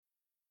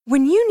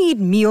When you need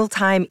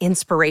mealtime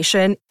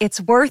inspiration,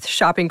 it's worth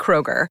shopping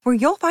Kroger, where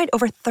you'll find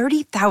over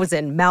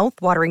 30,000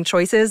 mouth-watering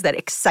choices that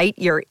excite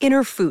your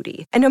inner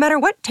foodie. And no matter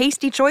what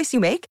tasty choice you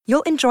make,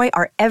 you'll enjoy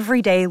our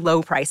everyday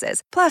low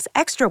prices, plus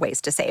extra ways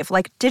to save,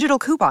 like digital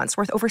coupons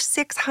worth over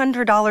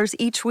 $600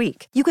 each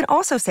week. You can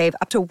also save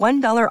up to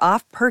 $1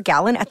 off per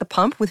gallon at the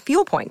pump with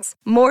fuel points.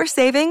 More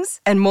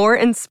savings and more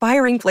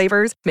inspiring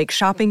flavors make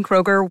shopping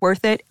Kroger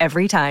worth it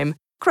every time.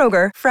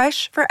 Kroger,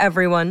 fresh for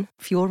everyone.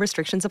 Fuel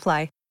restrictions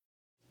apply.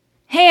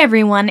 Hey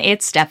everyone,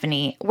 it's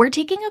Stephanie. We're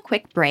taking a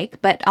quick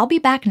break, but I'll be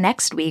back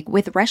next week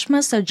with Reshma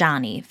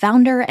Saujani,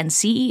 founder and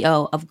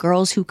CEO of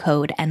Girls Who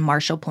Code and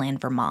Marshall Plan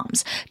for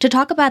Moms, to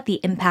talk about the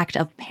impact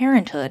of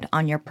parenthood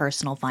on your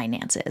personal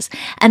finances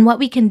and what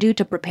we can do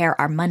to prepare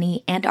our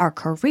money and our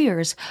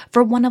careers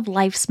for one of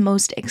life's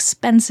most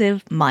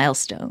expensive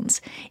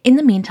milestones. In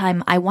the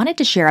meantime, I wanted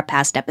to share a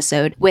past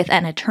episode with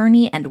an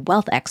attorney and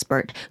wealth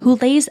expert who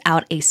lays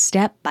out a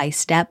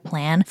step-by-step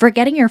plan for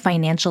getting your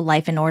financial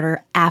life in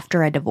order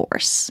after a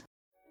divorce.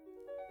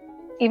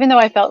 Even though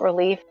I felt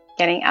relief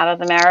getting out of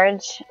the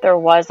marriage, there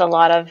was a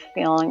lot of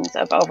feelings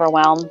of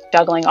overwhelm,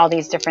 juggling all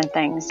these different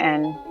things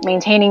and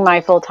maintaining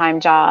my full-time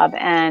job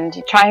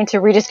and trying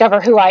to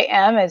rediscover who I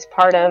am as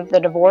part of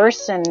the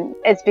divorce. And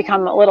it's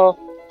become a little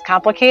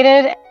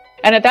complicated.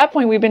 And at that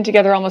point, we've been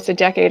together almost a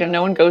decade and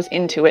no one goes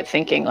into it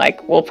thinking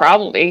like, we'll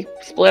probably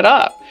split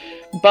up.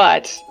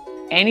 But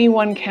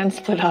anyone can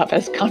split up,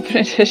 as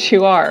confident as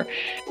you are.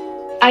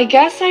 I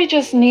guess I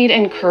just need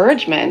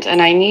encouragement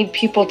and I need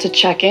people to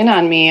check in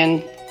on me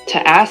and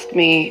to ask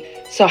me,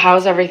 so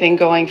how's everything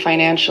going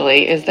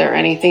financially? Is there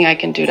anything I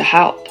can do to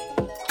help?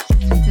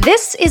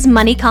 This is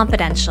Money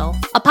Confidential,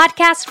 a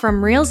podcast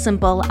from Real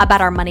Simple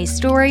about our money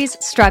stories,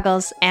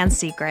 struggles, and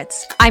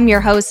secrets. I'm your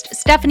host,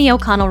 Stephanie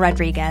O'Connell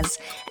Rodriguez,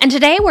 and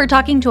today we're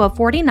talking to a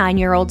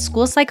 49-year-old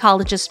school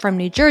psychologist from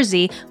New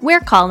Jersey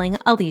we're calling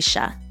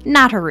Alicia,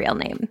 not her real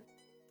name.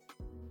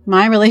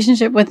 My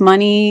relationship with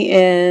money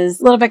is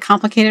a little bit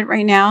complicated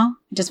right now.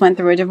 I just went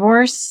through a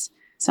divorce.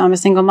 So I'm a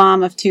single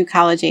mom of 2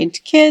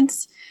 college-age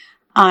kids.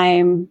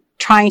 I'm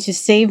trying to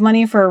save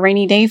money for a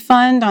rainy day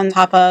fund on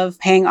top of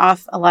paying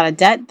off a lot of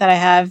debt that I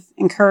have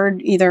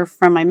incurred either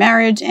from my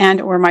marriage and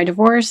or my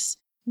divorce.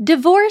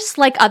 Divorce,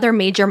 like other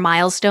major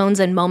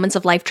milestones and moments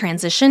of life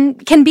transition,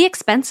 can be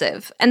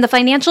expensive, and the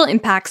financial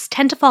impacts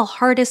tend to fall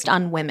hardest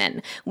on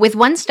women, with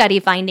one study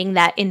finding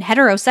that in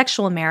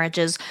heterosexual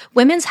marriages,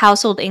 women's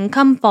household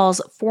income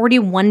falls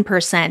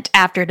 41%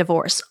 after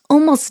divorce,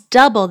 almost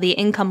double the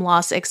income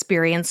loss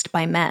experienced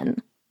by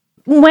men.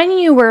 When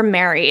you were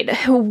married,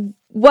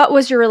 what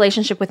was your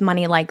relationship with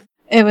money like?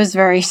 It was a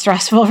very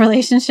stressful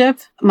relationship.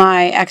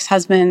 My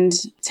ex-husband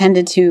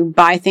tended to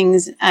buy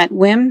things at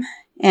whim,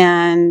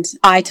 and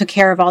I took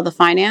care of all the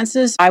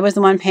finances. I was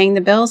the one paying the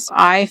bills.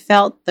 I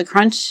felt the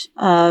crunch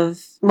of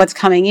what's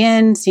coming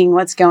in, seeing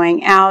what's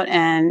going out,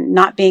 and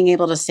not being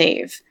able to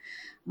save.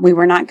 We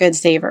were not good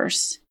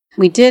savers.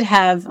 We did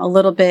have a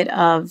little bit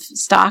of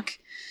stock,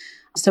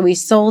 so we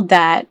sold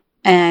that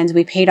and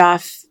we paid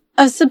off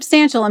a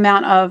substantial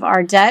amount of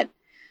our debt,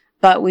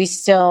 but we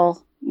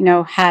still,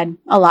 had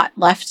a lot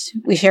left.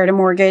 We shared a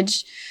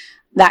mortgage.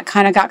 That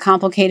kind of got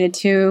complicated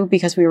too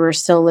because we were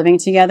still living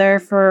together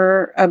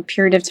for a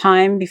period of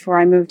time before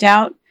I moved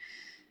out.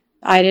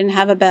 I didn't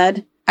have a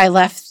bed. I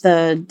left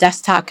the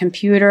desktop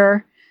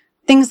computer,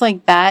 things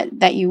like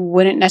that you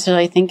wouldn't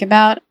necessarily think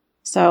about.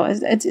 So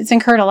it's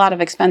incurred a lot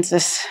of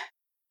expenses.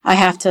 I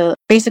have to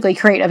basically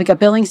create a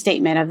billing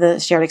statement of the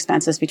shared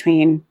expenses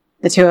between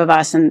the 2 of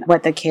us and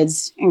what the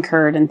kids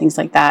incurred and things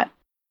like that.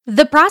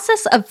 The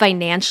process of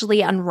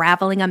financially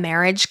unraveling a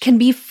marriage can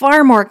be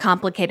far more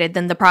complicated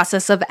than the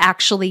process of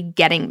actually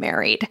getting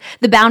married.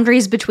 The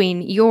boundaries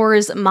between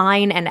yours,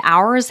 mine, and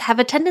ours have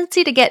a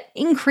tendency to get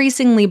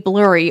increasingly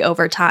blurry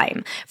over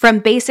time, from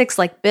basics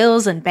like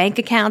bills and bank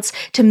accounts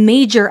to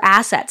major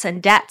assets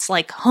and debts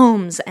like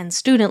homes and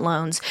student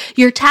loans.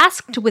 You're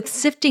tasked with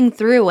sifting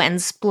through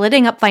and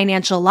splitting up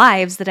financial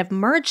lives that have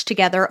merged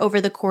together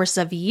over the course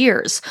of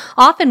years,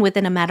 often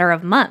within a matter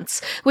of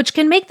months, which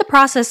can make the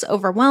process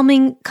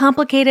overwhelming,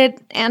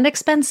 complicated, and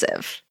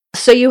expensive.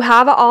 So you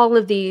have all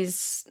of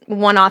these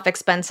one-off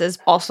expenses.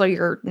 Also,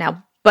 you're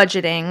now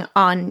budgeting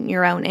on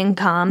your own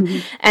income. Mm-hmm.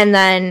 And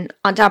then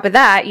on top of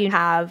that, you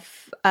have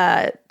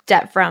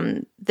debt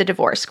from the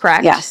divorce,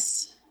 correct?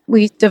 Yes.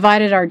 We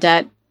divided our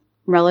debt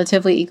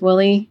relatively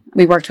equally.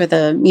 We worked with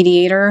a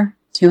mediator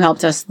who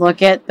helped us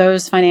look at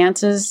those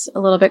finances a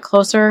little bit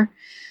closer.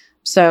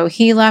 So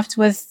he left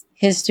with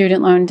his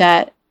student loan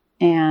debt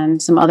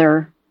and some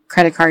other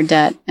credit card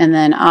debt. And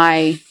then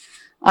I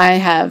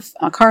have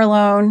a car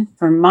loan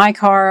for my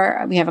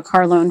car. We have a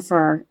car loan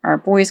for our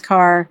boy's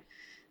car.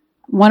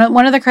 One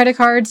of the credit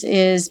cards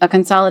is a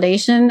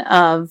consolidation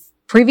of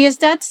previous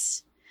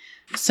debts.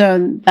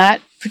 So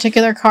that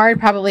particular card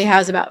probably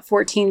has about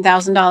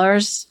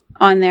 $14,000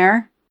 on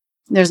there.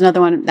 There's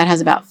another one that has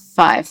about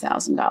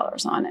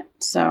 $5,000 on it.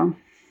 So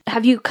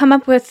have you come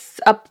up with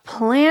a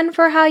plan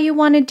for how you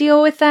want to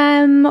deal with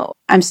them?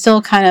 I'm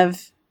still kind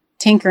of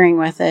tinkering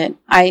with it.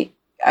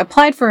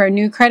 applied for a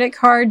new credit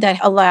card that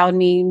allowed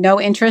me no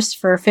interest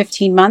for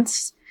 15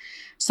 months.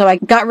 So I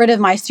got rid of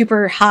my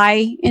super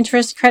high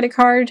interest credit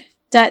card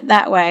debt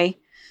that way.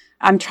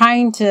 I'm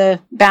trying to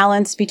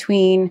balance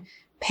between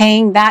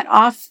paying that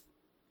off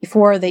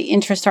before the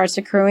interest starts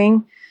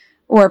accruing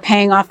or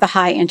paying off the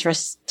high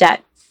interest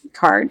debt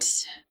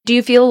cards. Do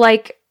you feel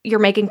like you're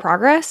making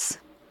progress?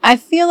 I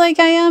feel like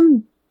I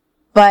am,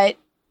 but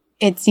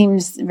it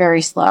seems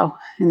very slow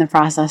in the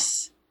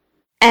process.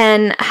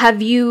 And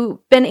have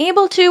you been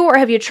able to, or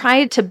have you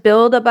tried to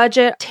build a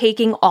budget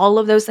taking all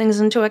of those things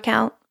into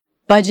account?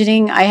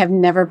 Budgeting, I have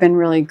never been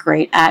really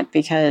great at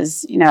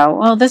because,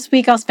 well, this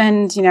week I'll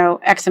spend,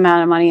 X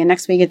amount of money and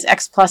next week it's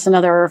X plus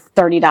another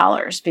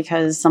 $30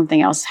 because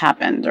something else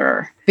happened.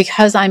 Or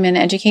because I'm an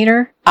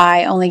educator,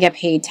 I only get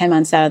paid 10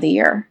 months out of the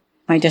year.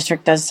 My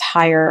district does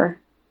hire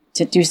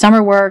to do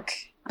summer work,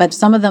 but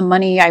some of the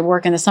money I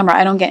work in the summer,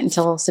 I don't get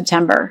until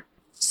September.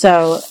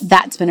 So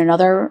that's been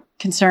another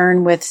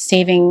concern with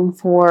saving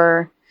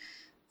for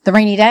the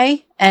rainy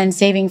day and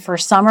saving for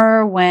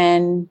summer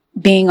when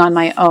being on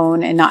my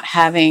own and not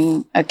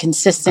having a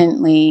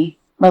consistently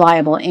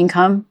reliable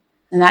income.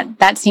 And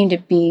that seemed to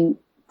be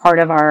part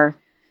of our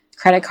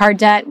credit card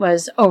debt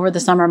was over the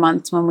summer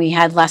months when we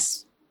had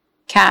less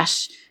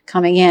cash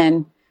coming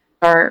in,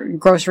 our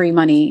grocery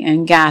money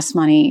and gas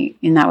money,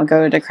 and that would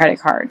go to credit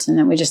cards. And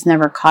then we just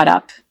never caught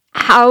up.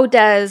 How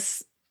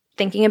does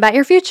thinking about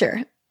your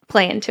future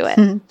play into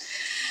it?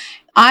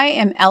 I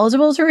am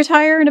eligible to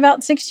retire in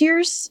about 6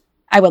 years.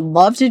 I would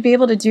love to be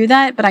able to do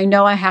that, but I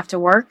know I have to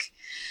work.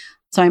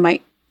 So I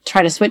might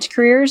try to switch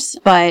careers,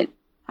 but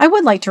I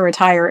would like to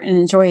retire and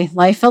enjoy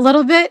life a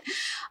little bit.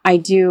 I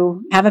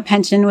do have a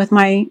pension with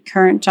my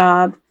current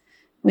job,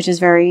 which is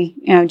very,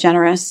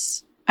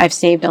 generous. I've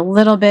saved a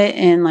little bit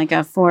in like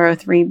a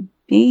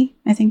 403B,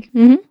 I think.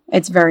 Mm-hmm.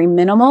 It's very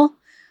minimal,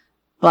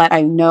 but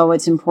I know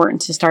it's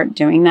important to start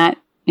doing that.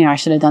 I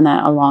should have done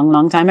that a long,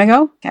 long time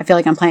ago. I feel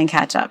like I'm playing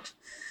catch up.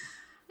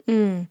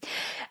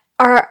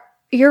 Are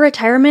your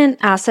retirement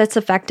assets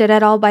affected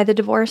at all by the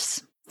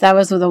divorce? That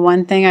was the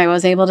one thing I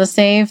was able to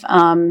save.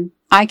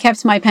 I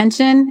kept my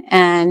pension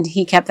and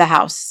he kept the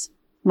house.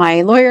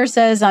 My lawyer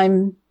says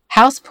I'm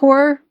house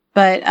poor,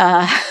 but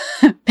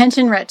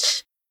pension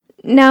rich.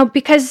 Now,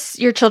 because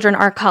your children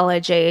are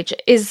college age,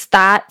 is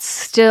that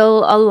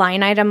still a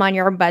line item on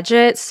your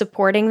budget,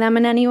 supporting them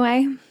in any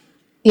way?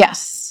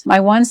 Yes. My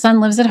one son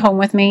lives at home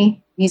with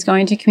me. He's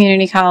going to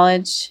community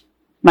college.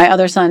 My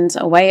other son's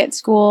away at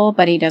school,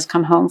 but he does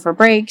come home for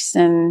breaks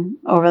and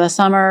over the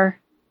summer.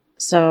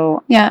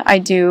 So yeah, I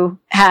do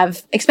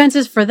have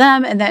expenses for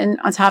them. And then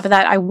on top of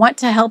that, I want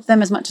to help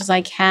them as much as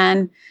I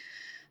can.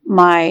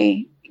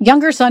 My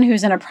younger son,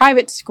 who's in a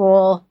private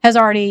school, has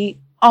already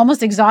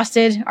almost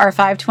exhausted our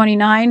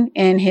 529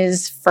 in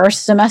his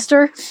first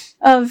semester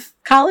of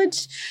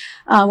college.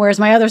 Whereas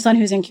my other son,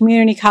 who's in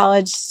community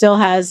college, still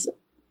has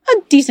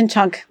a decent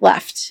chunk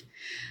left.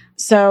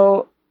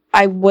 So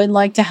I would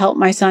like to help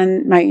my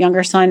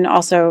younger son,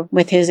 also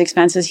with his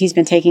expenses. He's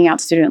been taking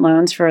out student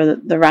loans for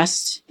the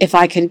rest. If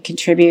I could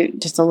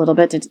contribute just a little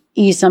bit to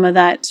ease some of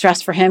that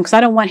stress for him, because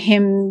I don't want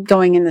him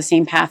going in the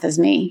same path as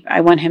me.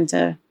 I want him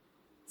to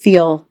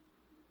feel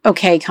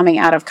okay coming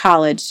out of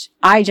college.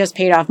 I just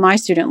paid off my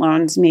student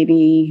loans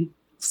maybe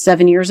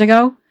 7 years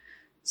ago.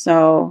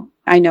 So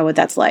I know what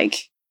that's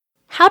like.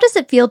 How does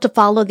it feel to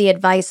follow the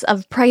advice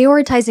of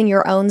prioritizing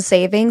your own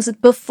savings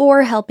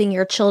before helping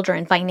your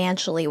children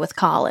financially with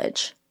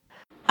college?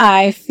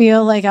 I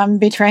feel like I'm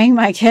betraying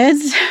my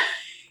kids.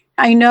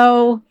 I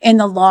know in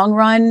the long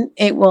run,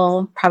 it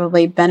will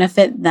probably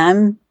benefit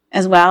them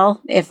as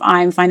well. If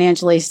I'm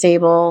financially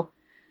stable,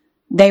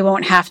 they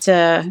won't have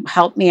to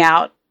help me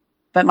out.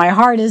 But my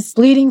heart is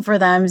bleeding for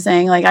them,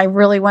 saying, like, I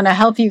really want to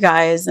help you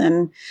guys.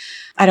 And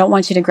I don't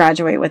want you to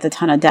graduate with a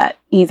ton of debt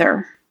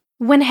either.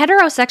 When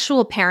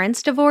heterosexual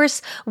parents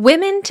divorce,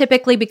 women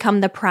typically become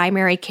the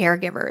primary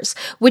caregivers,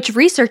 which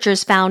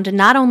researchers found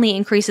not only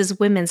increases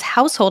women's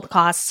household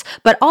costs,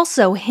 but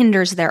also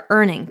hinders their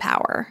earning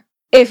power.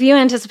 If you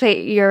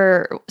anticipate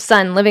your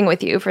son living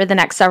with you for the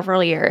next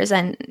several years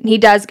and he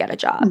does get a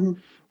job,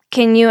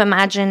 can you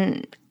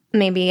imagine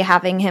maybe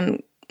having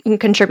him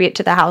contribute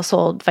to the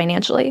household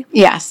financially?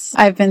 Yes,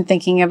 I've been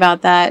thinking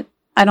about that.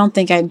 I don't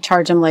think I'd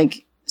charge him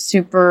like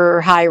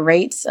super high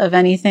rates of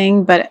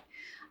anything, but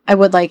I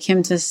would like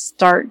him to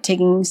start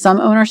taking some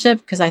ownership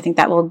because I think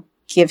that will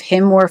give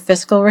him more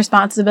fiscal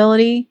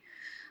responsibility.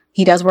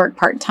 He does work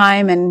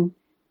part-time, and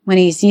when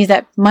he sees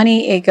that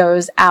money, it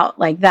goes out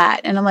like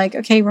that. And I'm like,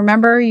 okay,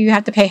 remember, you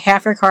have to pay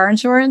half your car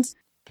insurance.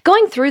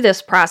 Going through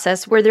this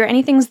process, were there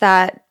any things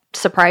that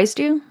surprised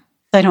you?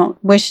 I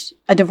don't wish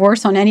a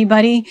divorce on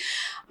anybody,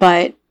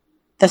 but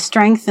the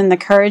strength and the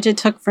courage it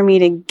took for me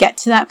to get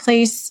to that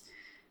place,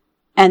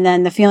 and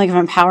then the feeling of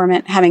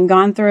empowerment having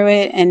gone through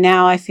it. And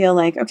now I feel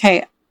like,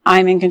 okay,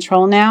 I'm in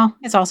control now.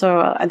 It's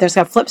also, there's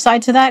a flip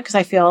side to that because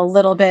I feel a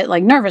little bit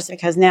like nervous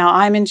because now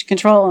I'm in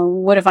control.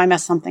 And what if I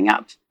mess something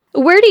up?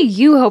 Where do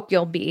you hope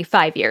you'll be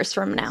 5 years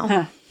from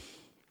now?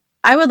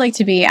 I would like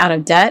to be out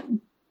of debt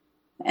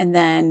and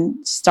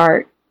then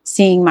start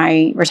seeing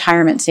my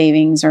retirement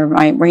savings or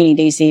my rainy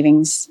day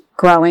savings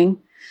growing.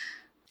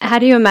 How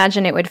do you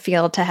imagine it would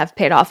feel to have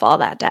paid off all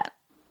that debt?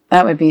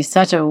 That would be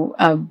such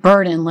a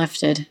burden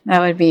lifted. That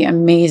would be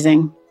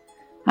amazing.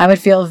 I would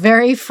feel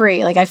very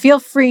free. Like I feel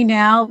free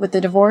now with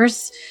the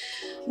divorce.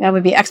 That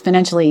would be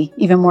exponentially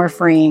even more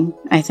freeing,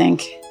 I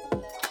think.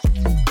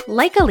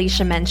 Like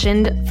Alicia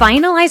mentioned,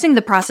 finalizing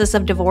the process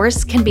of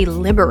divorce can be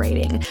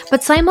liberating,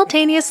 but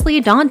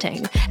simultaneously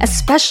daunting,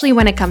 especially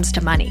when it comes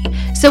to money.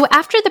 So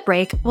after the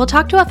break, we'll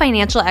talk to a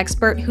financial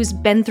expert who's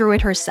been through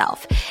it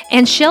herself,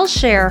 and she'll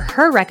share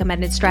her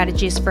recommended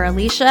strategies for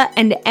Alicia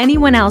and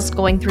anyone else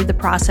going through the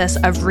process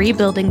of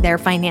rebuilding their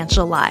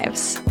financial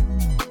lives.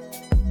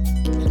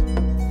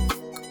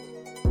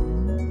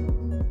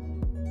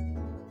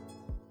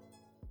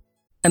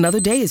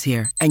 Another day is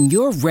here, and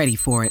you're ready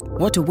for it.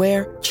 What to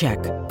wear? Check.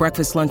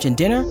 Breakfast, lunch, and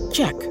dinner?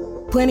 Check.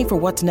 Planning for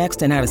what's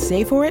next and how to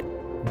save for it?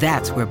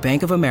 That's where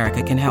Bank of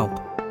America can help.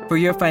 For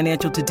your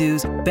financial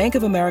to-dos, Bank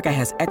of America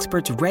has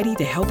experts ready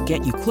to help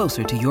get you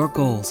closer to your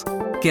goals.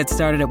 Get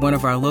started at one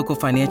of our local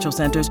financial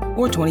centers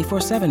or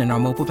 24/7 in our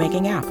mobile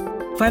banking app.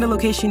 Find a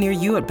location near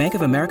you at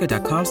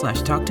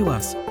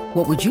bankofamerica.com/talktous.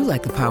 What would you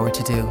like the power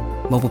to do?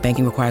 Mobile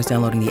banking requires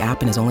downloading the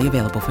app and is only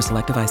available for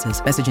select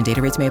devices. Message and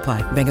data rates may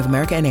apply. Bank of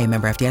America N.A.,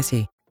 member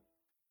FDIC.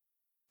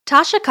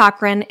 Tasha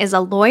Cochran is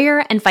a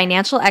lawyer and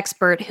financial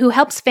expert who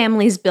helps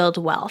families build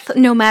wealth,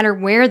 no matter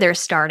where they're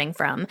starting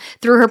from,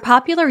 through her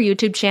popular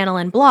YouTube channel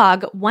and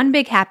blog,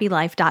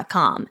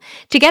 OneBigHappyLife.com.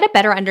 To get a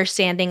better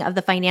understanding of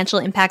the financial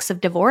impacts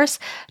of divorce,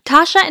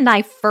 Tasha and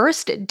I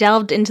first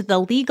delved into the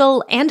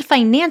legal and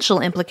financial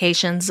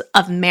implications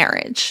of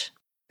marriage.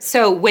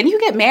 So when you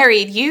get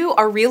married, you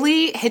are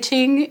really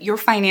hitching your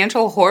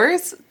financial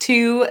horse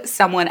to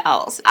someone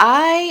else.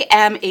 I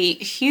am a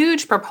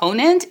huge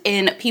proponent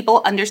in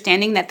people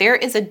understanding that there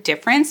is a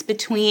difference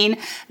between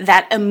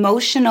that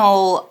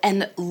emotional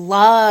and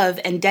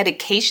love and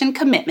dedication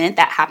commitment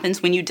that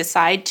happens when you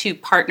decide to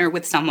partner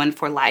with someone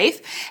for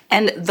life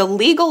and the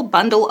legal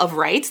bundle of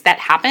rights that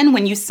happen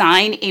when you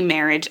sign a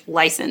marriage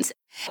license.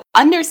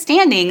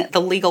 Understanding the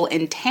legal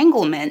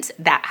entanglements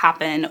that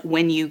happen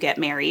when you get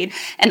married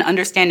and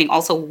understanding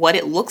also what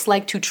it looks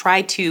like to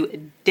try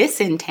to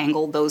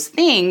disentangle those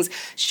things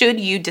should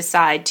you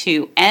decide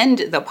to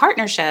end the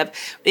partnership,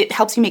 it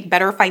helps you make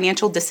better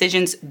financial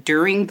decisions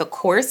during the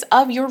course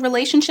of your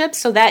relationship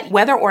so that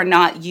whether or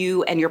not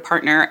you and your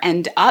partner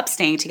end up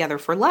staying together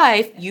for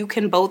life, you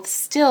can both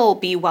still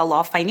be well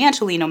off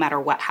financially no matter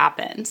what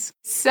happens.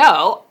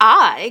 So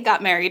I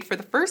got married for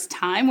the first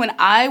time when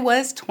I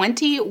was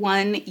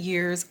 21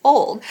 years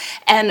old.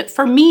 And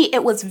for me,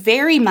 it was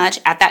very much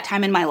at that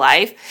time in my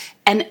life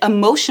an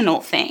emotional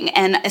thing.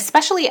 And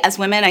especially as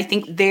women, I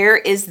think there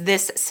is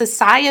this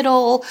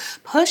societal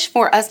push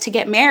for us to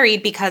get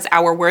married because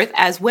our worth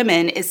as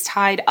women is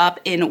tied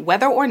up in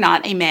whether or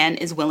not a man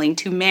is willing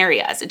to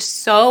marry us. It's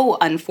so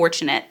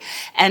unfortunate.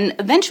 And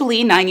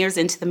eventually, 9 years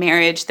into the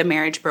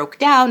marriage broke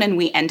down and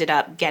we ended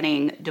up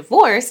getting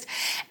divorced.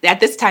 At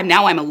this time,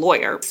 now I'm a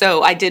lawyer.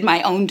 So I did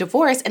my own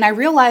divorce and I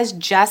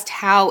realized just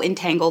how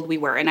entangled we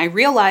were. And I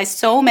realized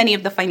so many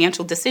of the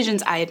financial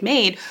decisions I had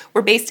made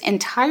were based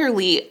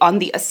entirely on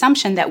the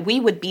assumption that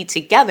we would be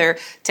together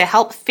to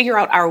help figure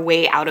out our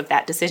way out of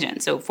that decision.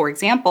 So for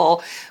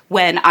example,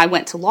 when I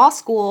went to law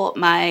school,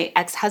 my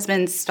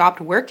ex-husband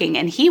stopped working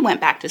and he went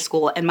back to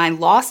school and my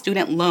law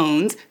student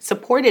loans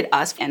supported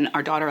us and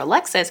our daughter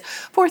Alexis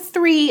for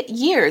 3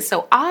 years.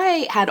 So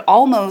I had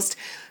almost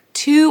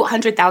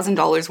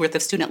 $200,000 worth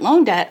of student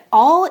loan debt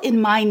all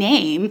in my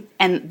name,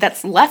 and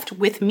that's left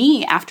with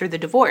me after the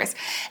divorce.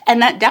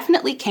 And that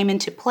definitely came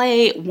into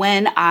play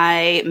when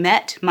I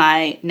met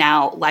my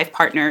now life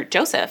partner,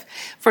 Joseph.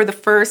 For the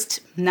first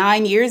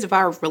 9 years of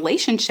our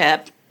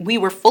relationship, we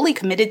were fully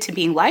committed to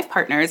being life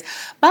partners,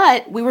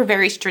 but we were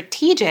very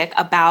strategic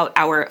about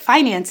our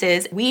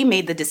finances. We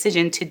made the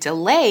decision to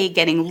delay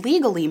getting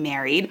legally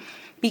married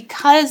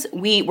because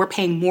we were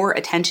paying more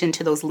attention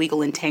to those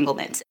legal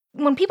entanglements.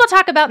 When people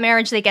talk about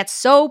marriage, they get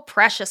so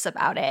precious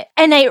about it,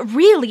 and it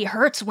really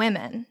hurts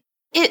women.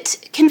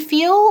 It can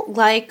feel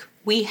like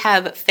we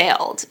have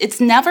failed. It's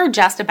never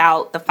just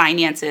about the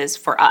finances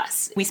for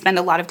us. We spend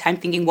a lot of time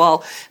thinking,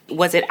 well,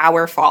 was it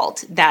our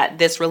fault that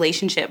this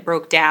relationship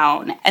broke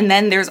down? And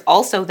then there's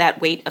also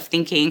that weight of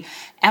thinking,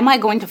 am I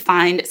going to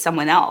find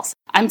someone else?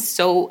 I'm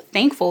so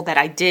thankful that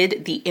I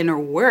did the inner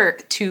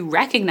work to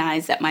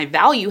recognize that my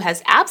value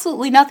has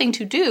absolutely nothing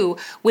to do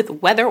with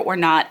whether or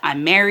not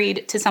I'm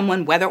married to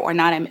someone, whether or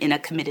not I'm in a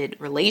committed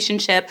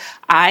relationship.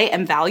 I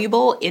am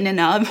valuable in and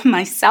of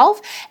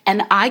myself,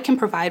 and I can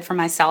provide for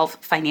myself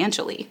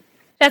financially.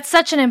 That's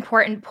such an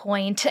important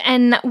point.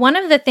 And one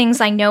of the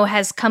things I know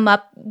has come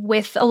up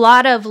with a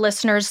lot of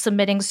listeners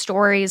submitting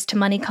stories to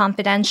Money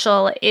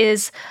Confidential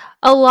is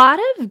a lot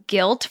of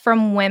guilt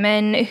from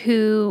women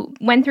who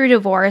went through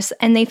divorce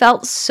and they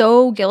felt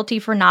so guilty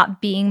for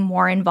not being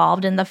more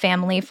involved in the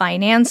family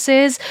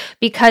finances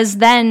because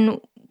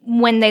then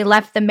when they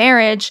left the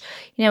marriage,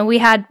 we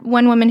had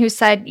one woman who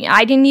said,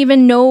 I didn't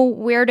even know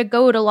where to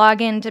go to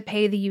log in to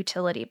pay the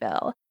utility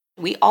bill.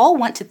 We all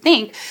want to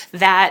think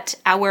that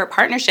our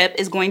partnership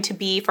is going to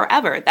be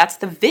forever. That's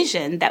the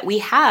vision that we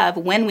have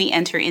when we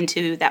enter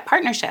into that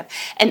partnership.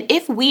 And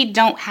if we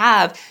don't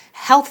have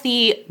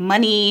healthy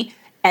money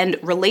and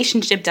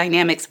relationship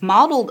dynamics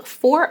modeled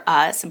for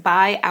us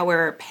by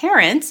our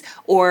parents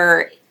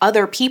or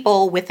other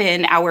people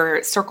within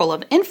our circle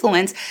of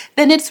influence,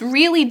 then it's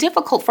really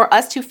difficult for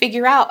us to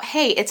figure out,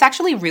 hey, it's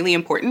actually really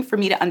important for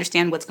me to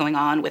understand what's going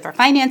on with our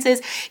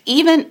finances,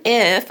 even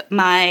if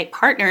my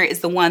partner is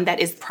the one that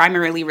is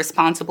primarily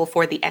responsible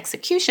for the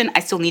execution.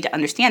 I still need to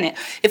understand it.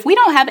 If we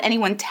don't have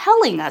anyone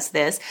telling us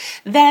this,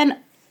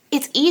 then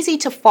it's easy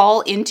to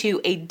fall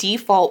into a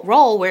default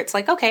role where it's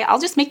like, okay,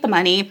 I'll just make the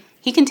money.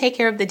 He can take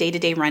care of the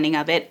day-to-day running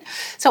of it.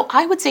 So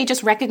I would say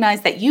just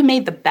recognize that you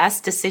made the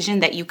best decision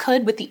that you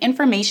could with the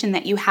information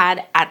that you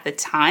had at the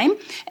time.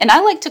 And I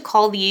like to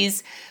call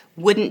these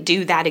wouldn't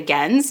do that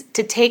agains,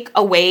 to take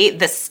away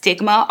the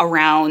stigma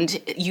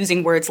around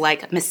using words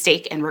like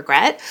mistake and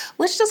regret.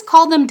 Let's just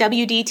call them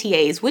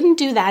WDTAs, wouldn't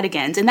do that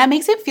again. And that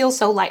makes it feel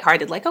so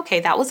lighthearted, like,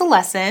 okay, that was a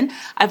lesson.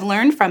 I've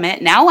learned from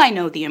it. Now I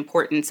know the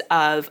importance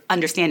of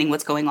understanding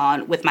what's going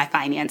on with my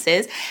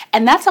finances.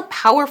 And that's a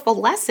powerful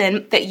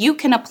lesson that you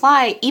can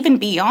apply even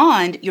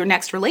beyond your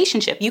next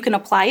relationship. You can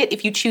apply it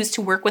if you choose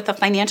to work with a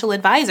financial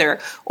advisor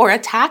or a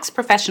tax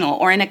professional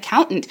or an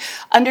accountant,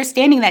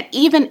 understanding that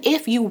even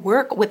if you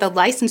work with a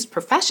licensed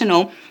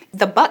professional,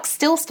 the buck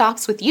still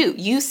stops with you.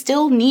 You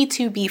still need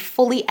to be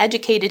fully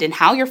educated in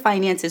how your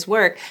finances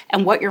work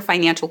and what your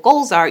financial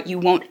goals are. You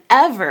won't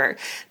ever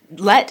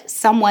let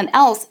someone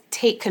else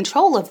take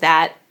control of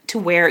that to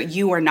where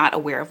you are not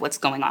aware of what's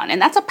going on.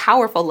 And that's a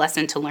powerful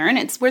lesson to learn.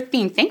 It's worth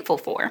being thankful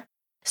for.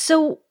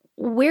 So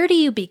where do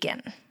you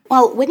begin?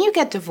 Well, when you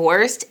get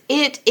divorced,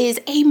 it is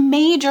a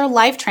major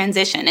life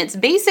transition. It's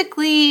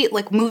basically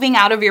like moving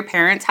out of your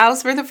parents'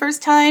 house for the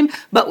first time,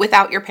 but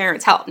without your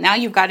parents' help. Now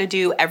you've got to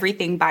do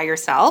everything by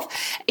yourself.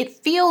 It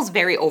feels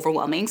very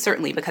overwhelming,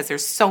 certainly because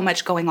there's so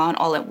much going on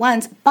all at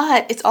once,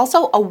 but it's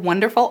also a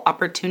wonderful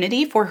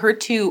opportunity for her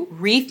to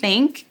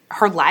rethink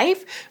her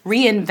life,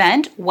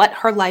 reinvent what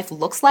her life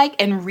looks like,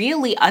 and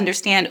really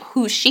understand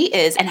who she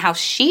is and how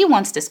she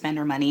wants to spend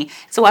her money.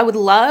 So I would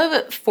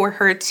love for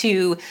her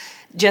to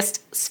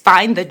just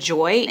find the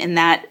joy in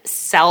that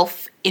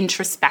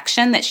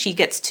self-introspection that she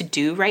gets to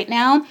do right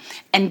now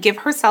and give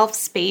herself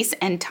space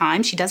and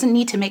time. She doesn't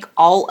need to make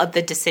all of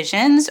the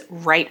decisions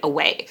right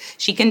away.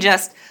 She can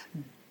just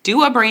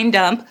do a brain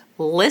dump,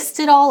 list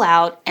it all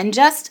out, and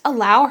just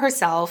allow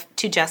herself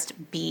to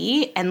just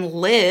be and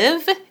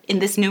live in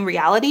this new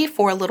reality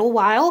for a little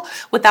while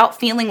without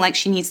feeling like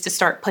she needs to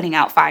start putting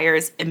out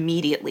fires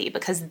immediately,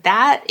 because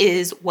that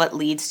is what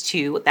leads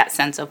to that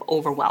sense of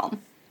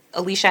overwhelm.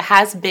 Alicia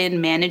has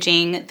been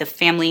managing the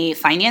family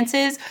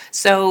finances,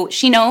 so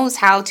she knows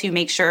how to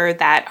make sure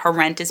that her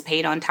rent is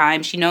paid on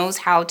time. She knows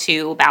how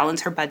to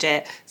balance her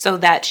budget so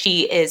that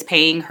she is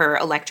paying her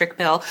electric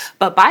bill.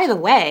 But by the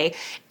way,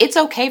 it's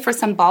okay for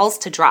some balls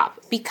to drop,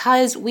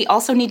 because we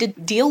also need to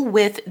deal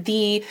with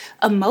the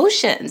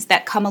emotions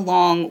that come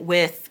along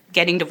with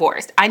getting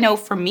divorced. I know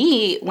for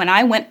me, when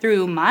I went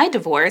through my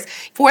divorce,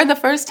 for the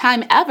first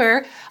time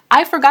ever,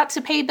 I forgot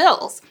to pay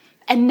bills.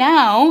 And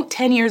now,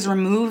 10 years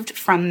removed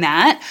from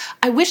that,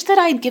 I wish that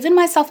I'd given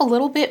myself a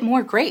little bit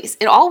more grace.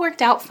 It all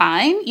worked out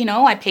fine. You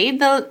know, I paid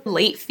the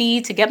late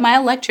fee to get my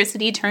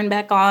electricity turned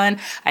back on.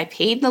 I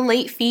paid the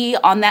late fee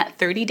on that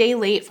 30-day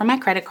late for my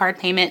credit card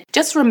payment.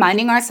 Just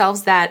reminding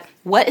ourselves that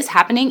what is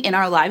happening in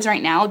our lives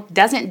right now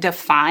doesn't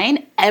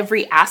define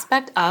every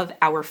aspect of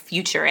our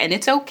future. And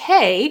it's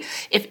okay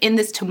if in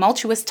this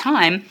tumultuous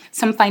time,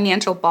 some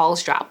financial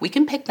balls drop. We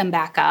can pick them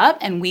back up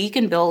and we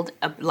can build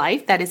a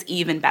life that is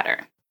even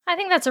better. I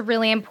think that's a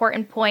really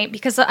important point,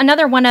 because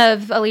another one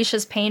of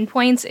Alicia's pain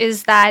points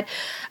is that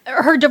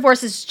her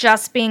divorce is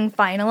just being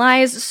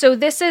finalized. So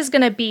this is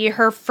going to be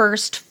her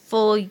first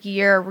full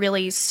year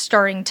really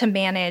starting to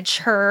manage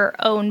her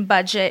own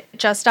budget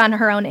just on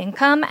her own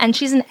income. And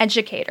she's an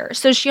educator,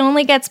 so she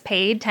only gets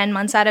paid 10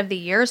 months out of the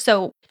year.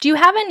 So do you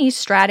have any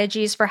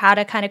strategies for how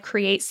to kind of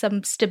create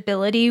some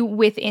stability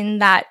within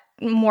that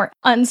more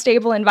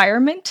unstable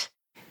environment?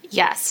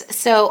 Yes.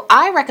 So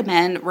I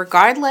recommend,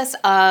 regardless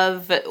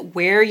of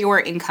where your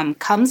income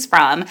comes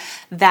from,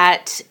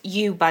 that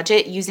you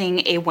budget using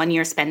a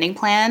 1-year spending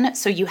plan.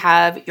 So you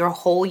have your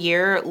whole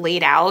year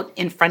laid out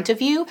in front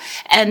of you.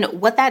 And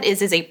what that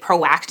is a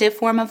proactive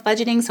form of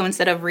budgeting. So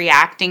instead of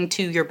reacting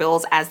to your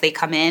bills as they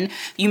come in,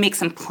 you make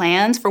some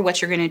plans for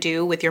what you're going to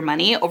do with your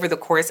money over the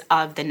course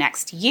of the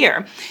next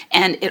year.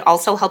 And it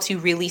also helps you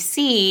really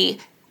see,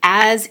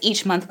 as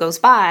each month goes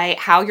by,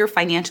 how your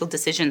financial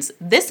decisions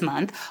this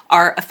month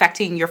are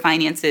affecting your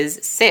finances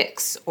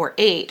 6 or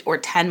 8 or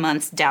 10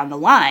 months down the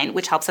line,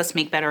 which helps us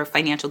make better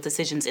financial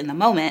decisions in the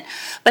moment.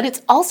 But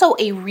it's also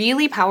a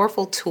really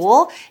powerful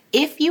tool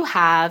if you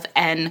have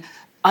an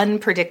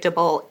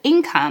unpredictable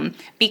income,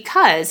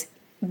 because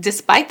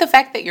despite the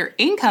fact that your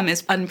income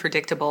is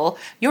unpredictable,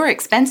 your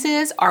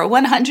expenses are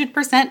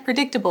 100%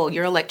 predictable.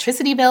 Your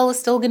electricity bill is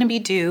still going to be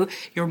due.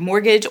 Your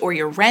mortgage or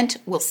your rent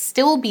will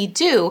still be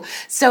due.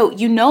 So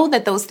you know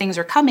that those things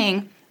are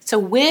coming. So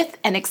with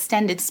an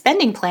extended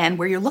spending plan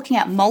where you're looking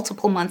at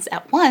multiple months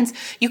at once,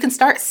 you can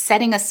start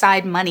setting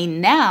aside money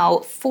now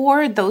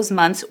for those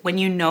months when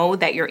you know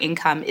that your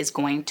income is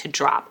going to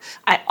drop.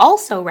 I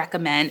also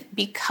recommend,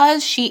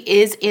 because she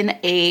is in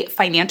a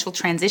financial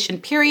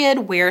transition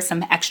period where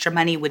some extra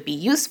money would be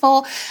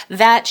useful,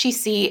 that she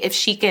see if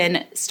she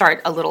can start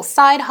a little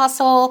side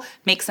hustle,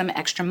 make some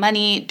extra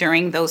money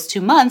during those 2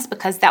 months,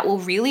 because that will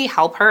really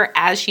help her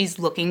as she's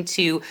looking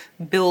to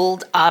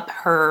build up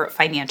her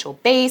financial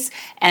base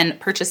and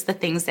purchase the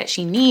things that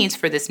she needs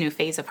for this new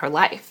phase of her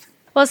life.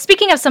 Well,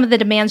 speaking of some of the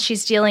demands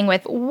she's dealing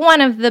with,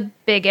 one of the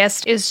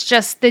biggest is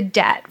just the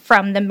debt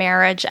from the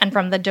marriage and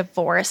from the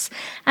divorce.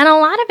 And a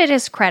lot of it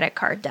is credit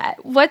card debt.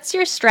 What's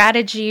your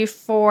strategy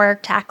for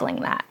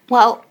tackling that?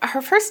 Well,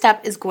 her first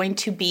step is going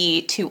to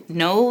be to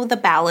know the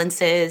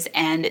balances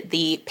and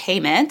the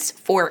payments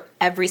for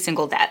every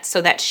single debt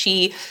so that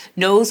she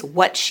knows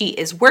what she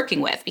is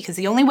working with. Because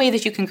the only way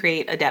that you can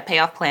create a debt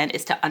payoff plan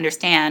is to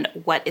understand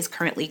what is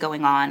currently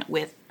going on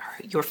with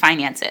your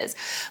finances.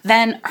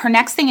 Then her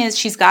next thing is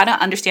she's got to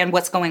understand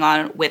what's going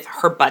on with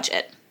her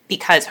budget,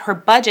 because her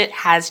budget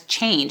has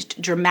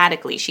changed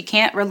dramatically. She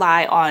can't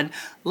rely on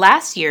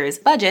last year's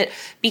budget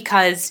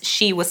because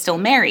she was still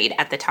married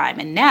at the time,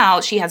 and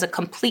now she has a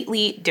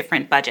completely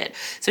different budget.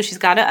 So she's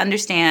got to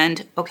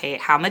understand, okay,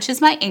 how much is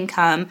my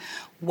income?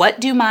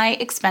 What do my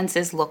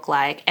expenses look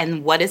like?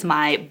 And what is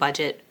my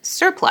budget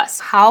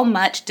surplus? How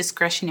much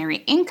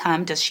discretionary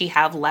income does she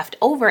have left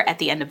over at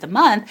the end of the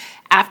month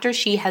after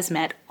she has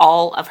met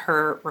all of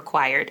her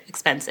required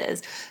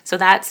expenses? So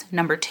that's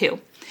number 2.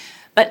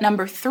 But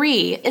number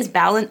 3 is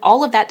balance.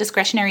 All of that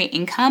discretionary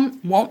income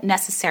won't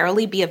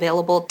necessarily be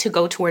available to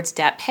go towards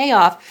debt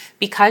payoff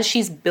because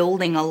she's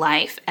building a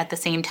life at the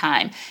same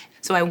time.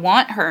 So I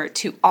want her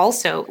to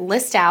also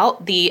list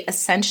out the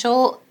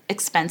essential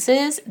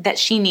expenses that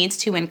she needs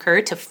to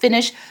incur to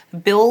finish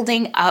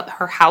building up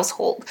her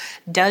household.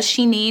 Does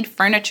she need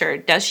furniture?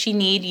 Does she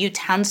need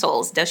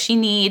utensils? Does she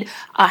need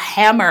a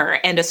hammer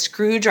and a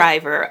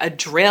screwdriver, a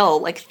drill,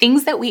 like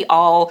things that we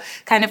all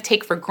kind of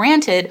take for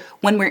granted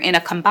when we're in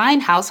a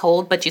combined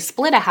household, but you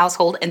split a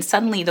household and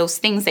suddenly those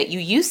things that you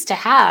used to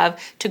have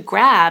to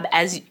grab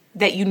as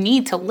that you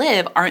need to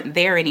live aren't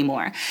there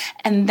anymore.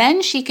 And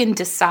then she can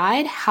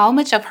decide how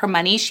much of her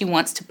money she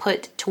wants to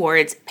put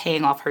towards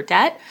paying off her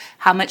debt,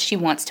 how much she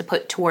wants to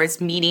put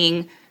towards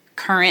meeting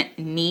current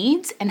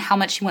needs, and how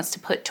much she wants to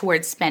put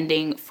towards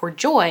spending for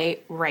joy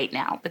right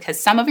now, because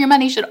some of your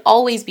money should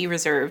always be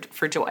reserved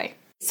for joy.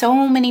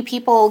 So many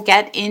people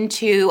get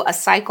into a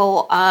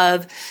cycle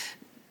of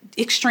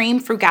extreme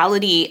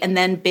frugality and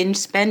then binge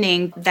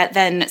spending that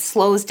then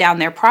slows down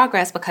their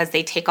progress because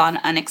they take on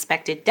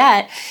unexpected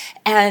debt.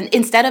 And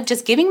instead of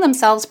just giving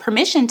themselves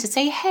permission to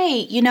say,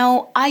 hey, you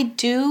know, I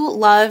do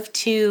love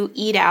to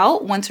eat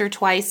out once or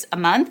twice a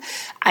month.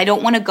 I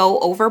don't want to go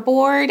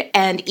overboard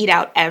and eat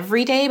out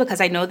every day because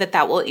I know that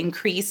that will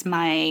increase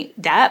my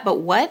debt.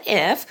 But what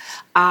if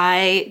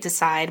I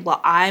decide,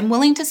 well, I'm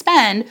willing to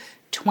spend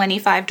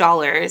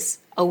 $25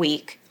 a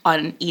week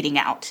on eating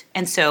out.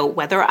 And so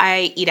whether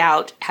I eat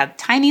out, have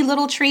tiny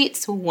little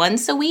treats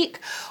once a week,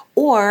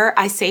 or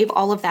I save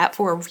all of that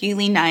for a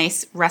really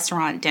nice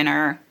restaurant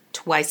dinner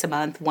twice a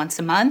month, once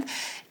a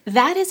month,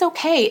 that is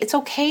okay. It's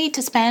okay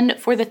to spend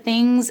for the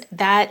things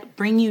that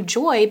bring you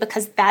joy,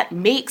 because that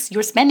makes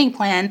your spending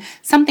plan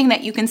something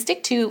that you can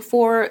stick to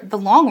for the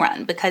long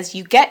run, because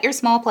you get your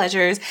small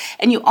pleasures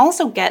and you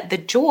also get the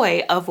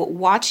joy of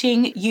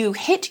watching you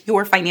hit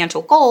your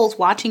financial goals,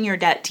 watching your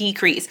debt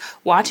decrease,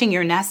 watching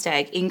your nest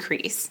egg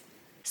increase.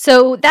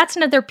 So that's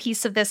another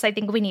piece of this I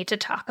think we need to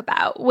talk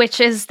about,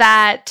 which is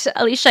that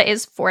Alicia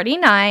is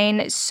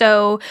 49,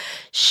 so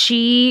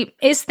she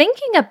is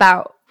thinking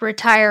about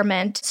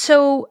retirement.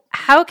 So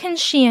how can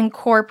she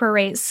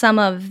incorporate some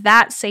of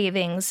that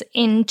savings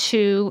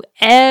into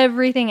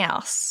everything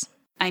else?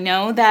 I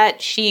know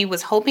that she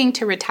was hoping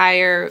to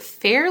retire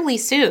fairly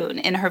soon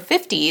in her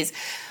 50s,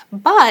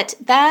 but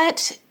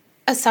that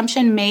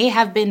assumption may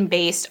have been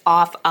based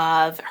off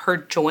of her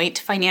joint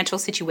financial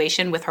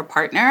situation with her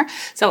partner.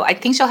 So I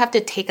think she'll have to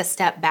take a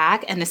step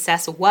back and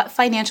assess what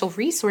financial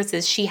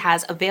resources she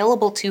has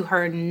available to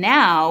her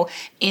now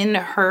in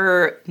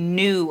her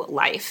new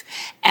life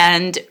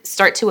and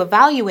start to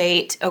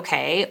evaluate,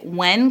 okay,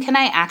 when can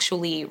I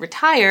actually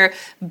retire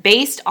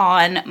based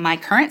on my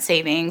current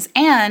savings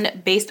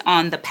and based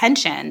on the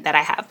pension that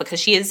I have, because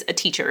she is a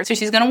teacher. So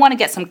she's going to want to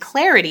get some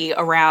clarity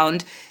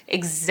around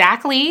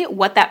exactly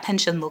what that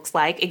pension looks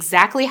like,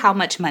 exactly how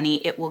much money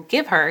it will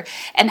give her,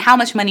 and how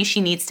much money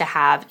she needs to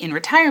have in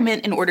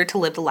retirement in order to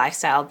live the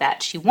lifestyle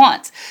that she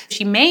wants.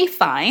 She may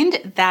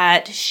find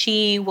that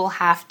she will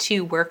have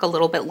to work a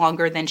little bit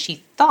longer than she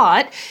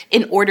thought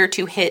in order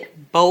to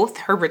hit both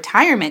her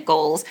retirement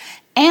goals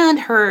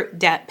and her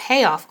debt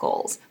payoff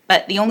goals.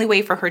 But the only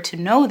way for her to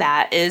know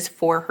that is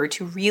for her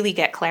to really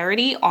get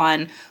clarity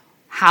on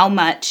how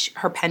much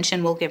her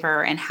pension will give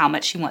her and how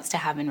much she wants to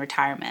have in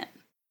retirement.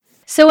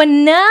 So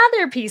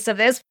another piece of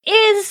this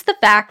is the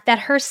fact that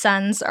her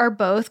sons are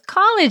both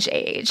college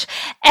age.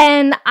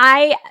 And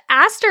I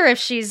asked her if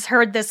she's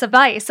heard this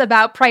advice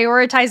about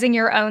prioritizing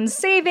your own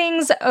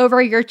savings over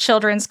your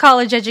children's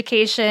college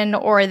education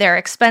or their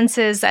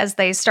expenses as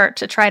they start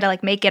to try to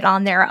make it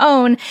on their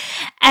own.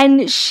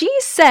 And she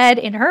said,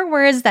 in her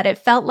words, that it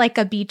felt like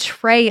a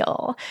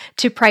betrayal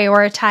to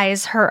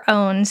prioritize her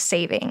own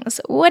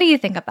savings. What do you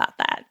think about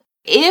that?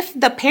 If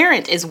the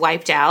parent is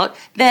wiped out,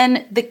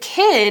 then the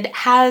kid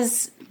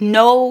has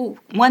no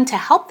one to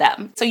help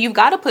them. So you've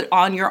got to put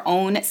on your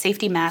own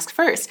safety mask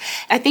first.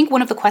 I think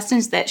one of the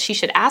questions that she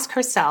should ask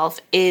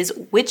herself is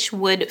which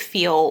would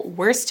feel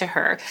worse to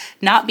her,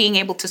 not being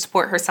able to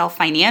support herself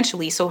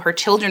financially, so her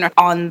children are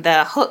on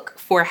the hook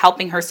for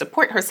helping her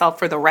support herself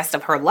for the rest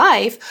of her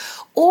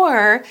life,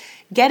 or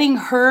getting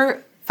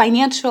her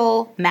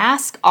financial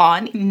mask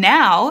on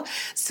now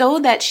so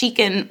that she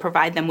can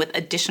provide them with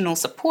additional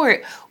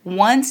support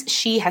once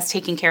she has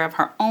taken care of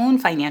her own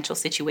financial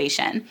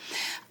situation.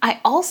 I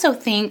also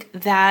think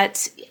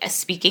that,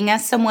 speaking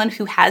as someone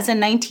who has a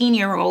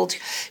 19-year-old,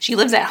 she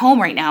lives at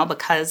home right now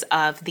because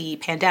of the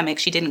pandemic.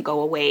 She didn't go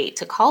away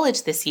to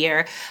college this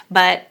year,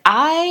 but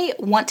I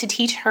want to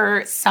teach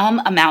her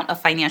some amount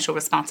of financial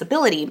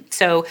responsibility.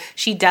 So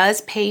she does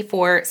pay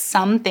for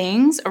some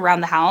things around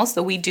the house,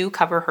 so we do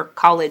cover her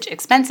college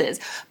expenses.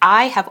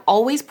 I have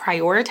always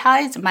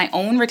prioritized my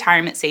own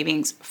retirement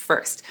savings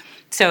first.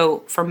 So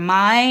for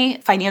my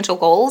financial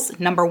goals,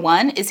 number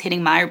one is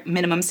hitting my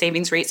minimum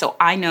savings rate so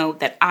I know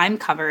that I'm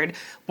covered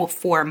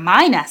for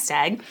my nest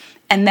egg.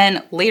 And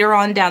then later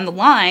on down the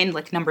line,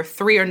 like number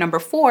 3 or number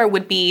 4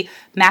 would be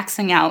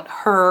maxing out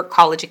her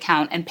college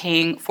account and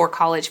paying for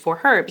college for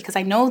her. Because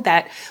I know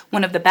that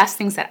one of the best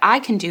things that I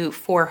can do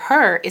for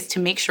her is to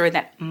make sure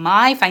that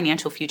my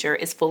financial future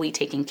is fully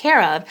taken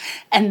care of,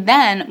 and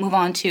then move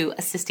on to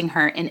assisting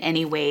her in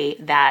any way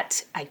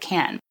that I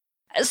can.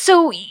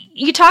 So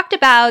you talked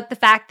about the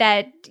fact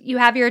that you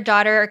have your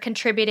daughter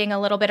contributing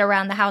a little bit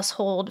around the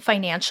household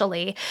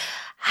financially.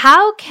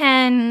 How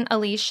can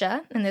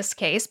Alicia, in this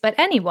case, but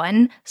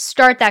anyone,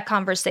 start that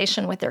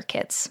conversation with their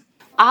kids?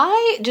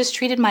 I just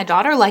treated my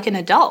daughter like an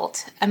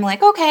adult. I'm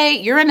like, okay,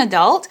 you're an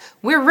adult.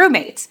 We're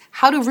roommates.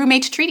 How do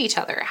roommates treat each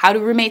other? How do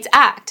roommates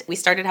act? We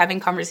started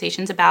having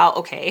conversations about,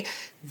 okay,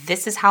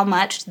 this is how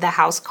much the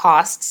house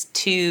costs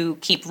to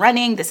keep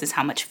running. This is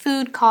how much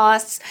food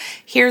costs.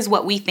 Here's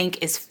what we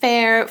think is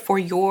fair for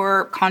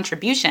your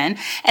contribution.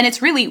 And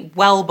it's really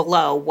well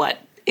below what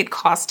it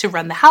costs to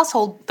run the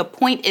household. The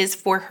point is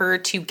for her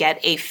to get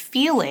a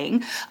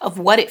feeling of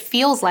what it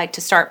feels like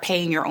to start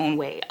paying your own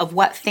way, of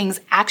what things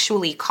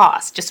actually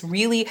cost, just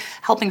really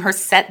helping her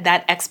set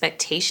that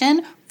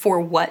expectation for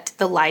what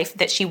the life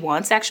that she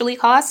wants actually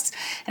costs.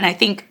 And I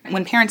think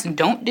when parents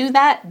don't do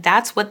that,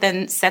 that's what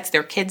then sets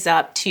their kids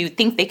up to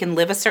think they can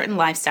live a certain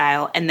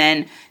lifestyle and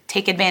then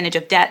take advantage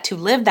of debt to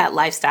live that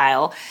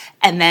lifestyle,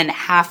 and then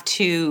have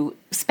to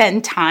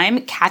spend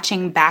time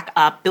catching back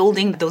up,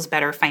 building those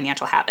better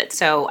financial habits.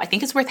 So I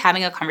think it's worth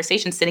having a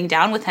conversation, sitting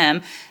down with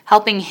him,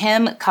 helping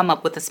him come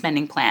up with a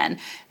spending plan,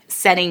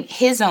 setting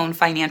his own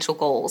financial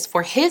goals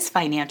for his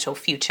financial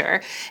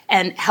future,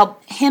 and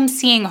help him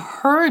seeing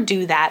her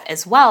do that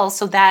as well,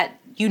 so that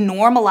you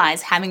normalize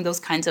having those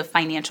kinds of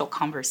financial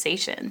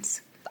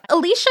conversations.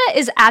 Alicia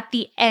is at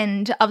the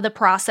end of the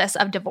process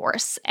of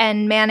divorce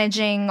and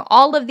managing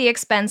all of the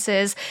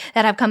expenses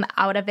that have come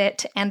out of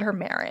it and her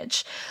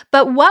marriage.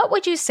 But what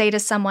would you say to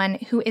someone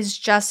who is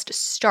just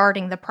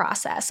starting the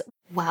process?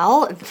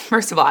 Well,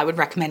 first of all, I would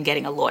recommend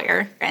getting a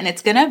lawyer. And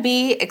it's going to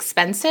be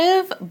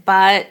expensive,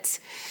 but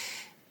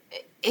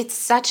it's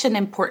such an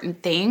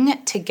important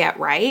thing to get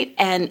right.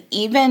 And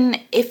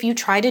even if you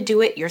try to do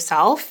it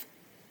yourself,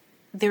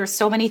 there are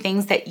so many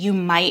things that you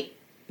might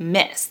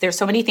miss. There's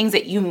so many things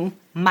that you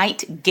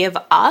might give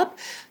up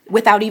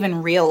without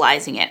even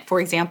realizing it. For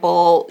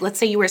example, let's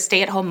say you were a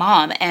stay-at-home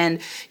mom and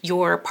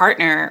your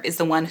partner is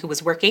the one who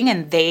was working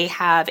and they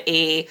have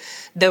the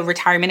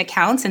retirement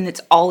accounts and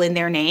it's all in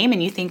their name,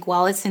 and you think,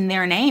 well, it's in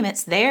their name,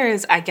 it's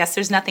theirs, I guess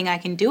there's nothing I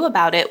can do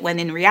about it, when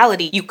in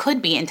reality you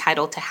could be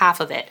entitled to half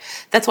of it.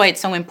 That's why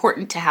it's so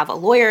important to have a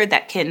lawyer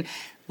that can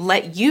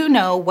let you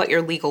know what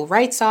your legal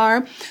rights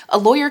are. A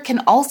lawyer can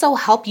also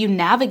help you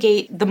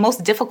navigate the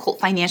most difficult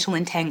financial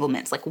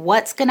entanglements, like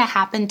what's going to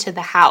happen to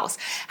the house?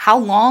 How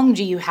long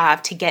do you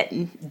have to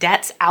get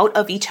debts out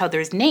of each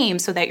other's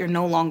names so that you're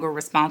no longer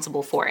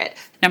responsible for it?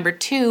 Number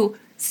 2,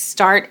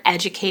 start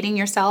educating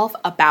yourself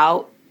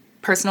about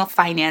personal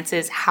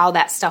finances, how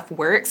that stuff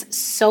works,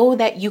 so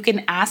that you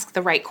can ask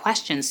the right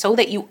questions, so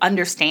that you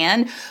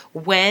understand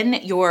when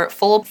your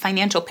full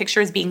financial picture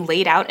is being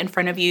laid out in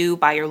front of you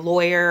by your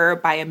lawyer,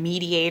 by a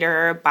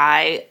mediator,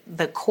 by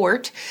the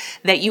court,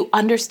 that you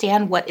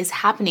understand what is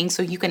happening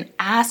so you can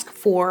ask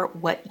for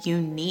what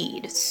you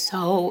need.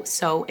 So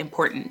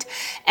important.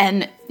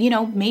 And,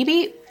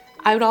 maybe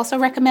I would also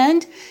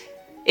recommend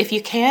If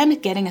you can,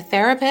 getting a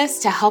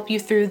therapist to help you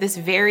through this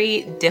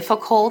very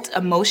difficult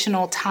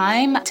emotional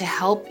time, to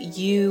help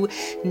you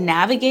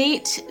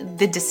navigate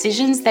the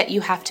decisions that you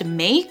have to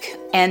make,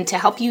 and to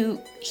help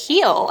you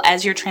heal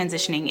as you're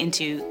transitioning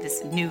into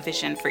this new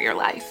vision for your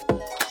life.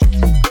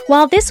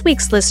 While this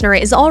week's listener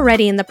is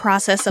already in the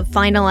process of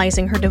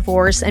finalizing her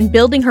divorce and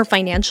building her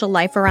financial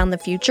life around the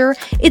future,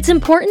 it's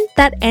important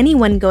that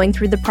anyone going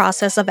through the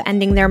process of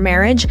ending their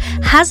marriage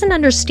has an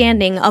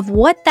understanding of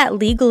what that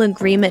legal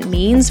agreement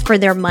means for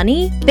their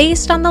money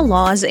based on the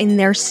laws in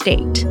their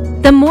state.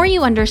 The more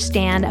you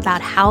understand about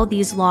how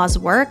these laws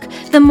work,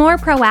 the more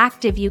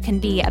proactive you can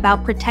be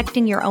about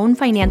protecting your own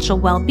financial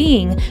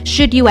well-being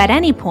should you at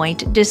any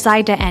point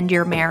decide to end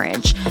your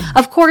marriage.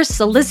 Of course,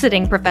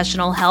 soliciting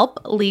professional help,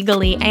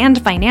 legally and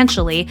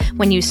financially,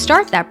 when you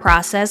start that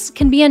process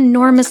can be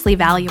enormously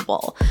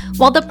valuable.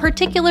 While the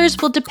particulars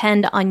will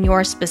depend on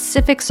your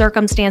specific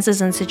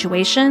circumstances and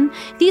situation,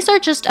 these are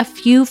just a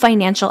few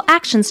financial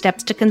action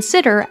steps to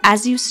consider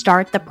as you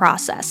start the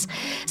process.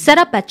 Set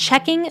up a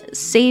checking,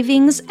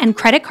 savings, and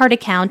credit card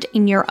account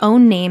in your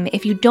own name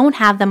if you don't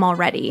have them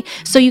already,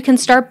 so you can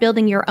start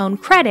building your own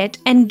credit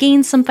and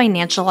gain some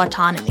financial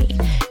autonomy.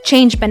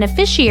 Change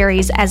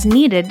beneficiaries as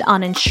needed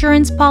on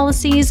insurance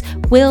policies,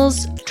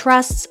 wills,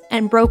 trusts,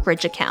 and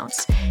brokerage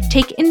accounts.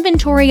 Take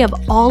inventory of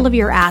all of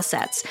your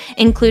assets,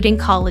 including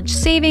college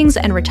savings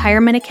and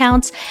retirement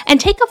accounts, and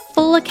take a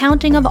full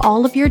accounting of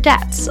all of your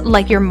debts,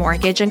 like your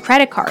mortgage and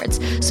credit cards,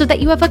 so that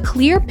you have a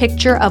clear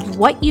picture of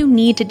what you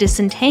need to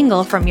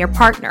disentangle from your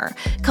partner,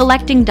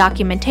 collecting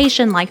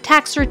documentation like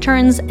tax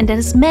returns and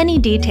as many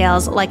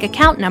details like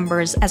account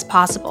numbers as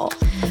possible.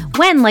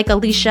 When, like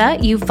Alicia,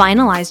 you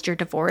finalized your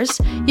divorce,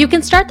 you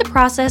can start the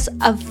process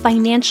of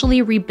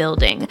financially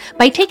rebuilding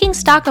by taking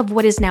stock of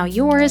what is now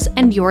yours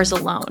and yours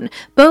alone,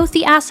 both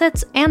the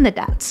assets and the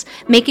debts,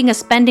 making a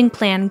spending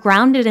plan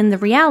grounded in the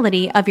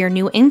reality of your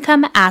new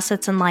income,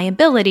 assets, and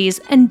liabilities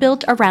and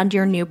built around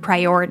your new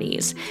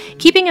priorities.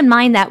 Keeping in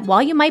mind that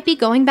while you might be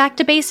going back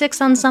to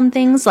basics on some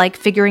things, like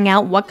figuring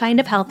out what kind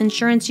of health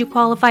insurance you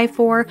qualify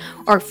for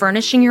or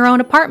furnishing your own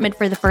apartment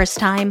for the first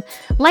time,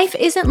 life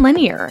isn't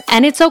linear,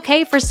 and it's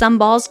okay for some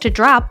balls to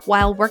drop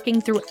while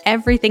working through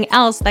everything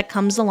else that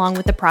comes along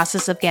with the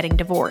process of getting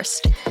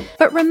divorced.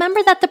 But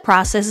remember that the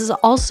process is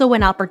also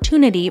an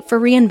opportunity for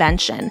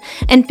reinvention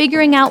and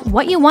figuring out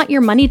what you want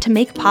your money to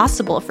make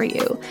possible for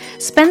you.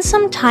 Spend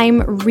some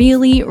time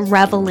really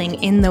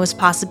reveling in those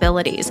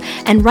possibilities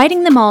and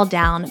writing them all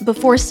down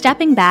before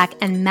stepping back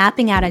and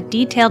mapping out a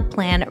detailed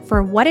plan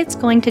for what it's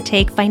going to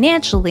take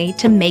financially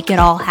to make it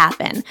all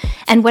happen.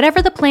 And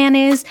whatever the plan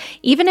is,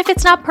 even if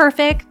it's not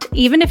perfect,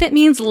 even if it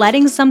means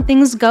letting some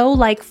things go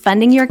like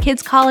funding your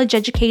kids' college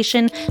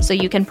education so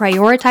you can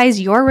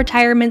prioritize your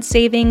retirement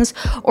savings,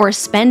 or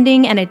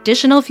spending an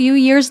additional few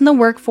years in the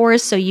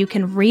workforce so you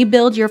can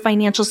rebuild your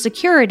financial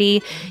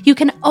security, you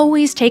can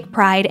always take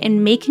pride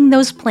in making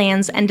those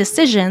plans and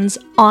decisions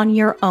on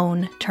your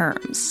own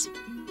terms.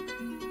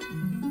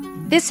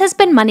 This has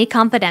been Money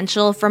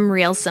Confidential from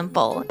Real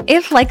Simple.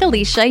 If, like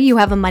Alicia, you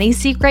have a money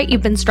secret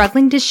you've been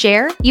struggling to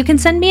share, you can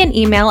send me an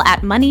email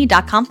at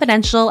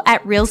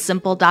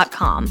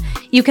money.confidential@realsimple.com.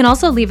 You can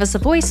also leave us a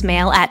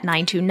voicemail at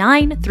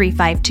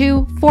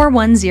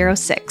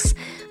 929-352-4106.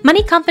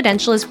 Money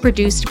Confidential is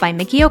produced by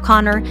Mickey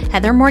O'Connor,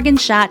 Heather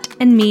Morgan-Schatt,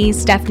 and me,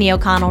 Stephanie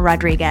O'Connell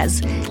Rodriguez.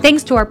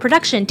 Thanks to our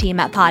production team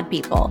at Pod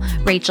People,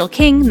 Rachel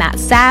King, Matt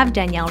Sav,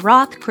 Danielle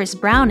Roth, Chris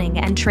Browning,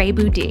 and Trey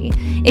Boudi.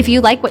 If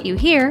you like what you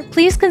hear,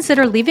 please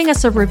consider leaving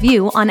us a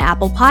review on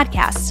Apple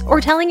Podcasts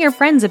or telling your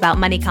friends about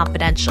Money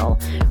Confidential.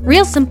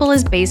 Real Simple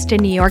is based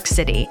in New York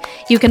City.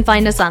 You can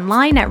find us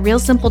online at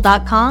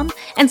realsimple.com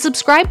and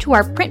subscribe to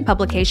our print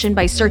publication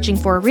by searching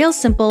for Real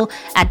Simple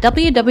at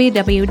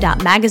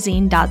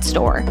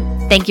www.magazine.store.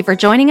 Thank you for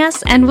joining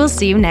us, and we'll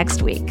see you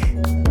next week.